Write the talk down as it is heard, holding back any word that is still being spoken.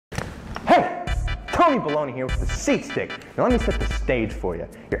Tony Baloney here with the seat stick. Now let me set the stage for you.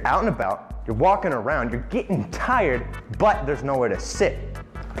 You're out and about, you're walking around, you're getting tired, but there's nowhere to sit.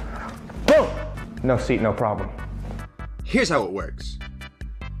 Boom! No seat, no problem. Here's how it works.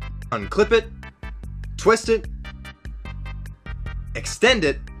 Unclip it, twist it, extend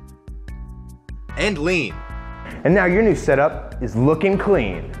it, and lean. And now your new setup is looking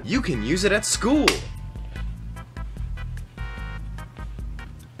clean. You can use it at school.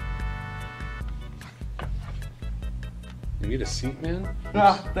 You need a seat, man?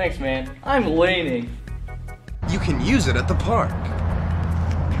 No, thanks, man. I'm leaning. You can use it at the park.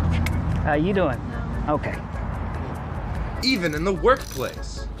 How you doing? Okay. Even in the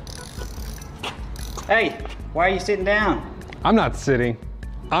workplace. Hey, why are you sitting down? I'm not sitting.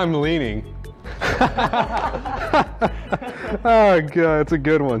 I'm leaning. Oh, God, it's a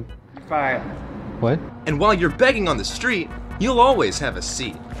good one. You're fired. What? And while you're begging on the street, you'll always have a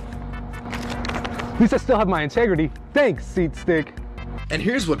seat. At least I still have my integrity. Thanks, seat stick. And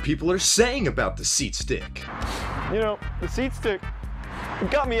here's what people are saying about the seat stick. You know, the seat stick, it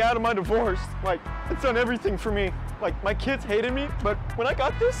got me out of my divorce. Like, it's done everything for me. Like, my kids hated me, but when I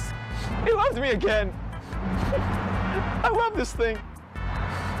got this, it loves me again. I love this thing.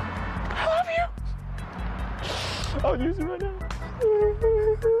 I love you. I'll use it right now.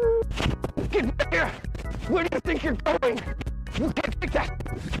 Get back here! Where do you think you're going? You can't take that!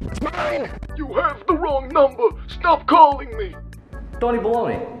 It's mine! You have the wrong number. Stop calling me. Tony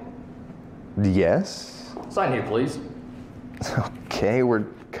Baloney, Yes? sign here, please. Okay, we're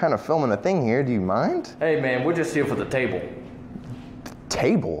kind of filming a thing here. Do you mind? Hey, man, we're just here for the table.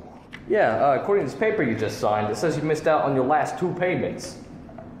 Table? Yeah, according to this paper you just signed, it says you missed out on your last 2 payments.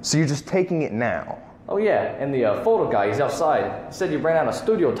 So you're just taking it now? Oh yeah, and the photo guy, he's outside. He said you ran out of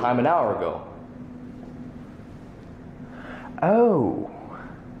studio time an hour ago. Oh.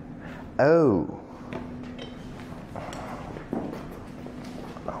 Oh.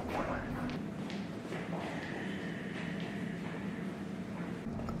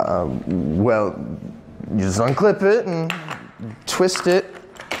 Well, you just unclip it and twist it.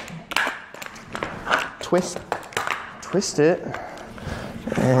 Twist it.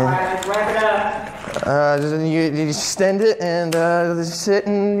 Alright, wrap it up. You extend it and sit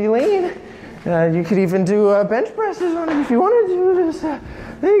and you lean. You could even do bench presses on it if you wanted to. Just,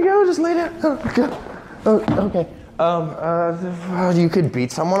 there you go, just lay down. Oh, okay. You could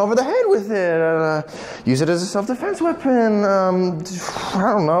beat someone over the head with it. Use it as a self-defense weapon. I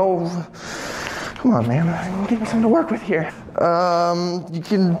don't know. Come on, man. Give me something to work with here. You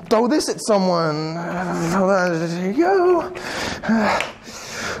can throw this at someone. There you go.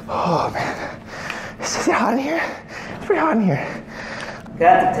 Oh, man. Is it hot in here? It's pretty hot in here.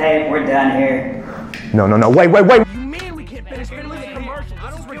 Got the tape, we're done here. No, wait. You mean we can't finish filming the commercials?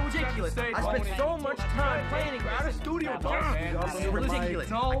 This is ridiculous. I spent so much time planning out of studio time. This is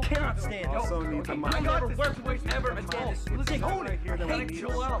ridiculous. I cannot stand it. I never worked with ever again. Tony, hey,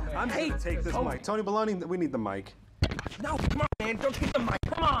 chill out, man. I'm here to take this mic. Tony Baloney, we need the mic. No, come on, man. Don't take the mic.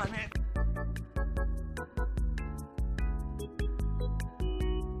 Come on, man.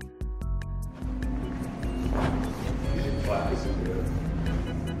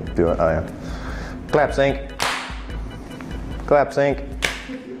 Do it. Oh, yeah. Clap sync. Clap sync.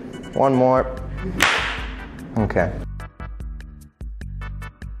 One more. Okay.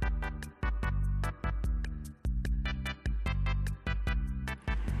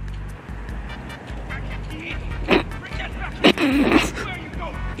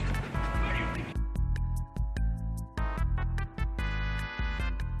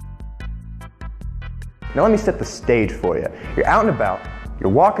 Now let me set the stage for you. You're out and about, you're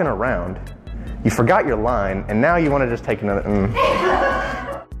walking around, you forgot your line, and now you want to just take another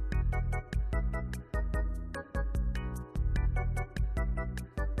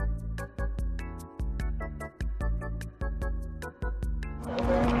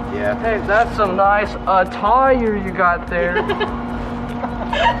Yeah. Hey, that's some nice attire you got there.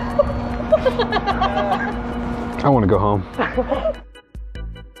 I want to go home.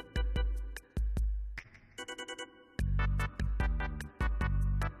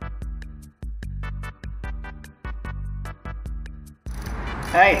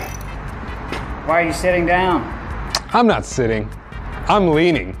 Hey, why are you sitting down? I'm not sitting. I'm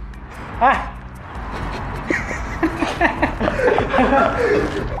leaning. Ah.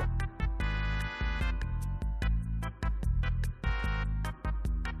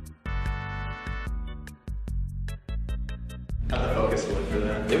 How'd the focus look for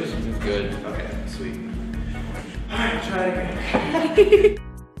that? It was good. Okay, sweet. Alright, try it again.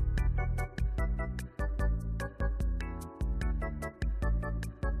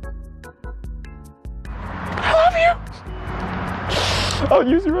 I'll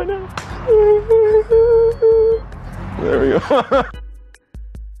use you right now. There we go.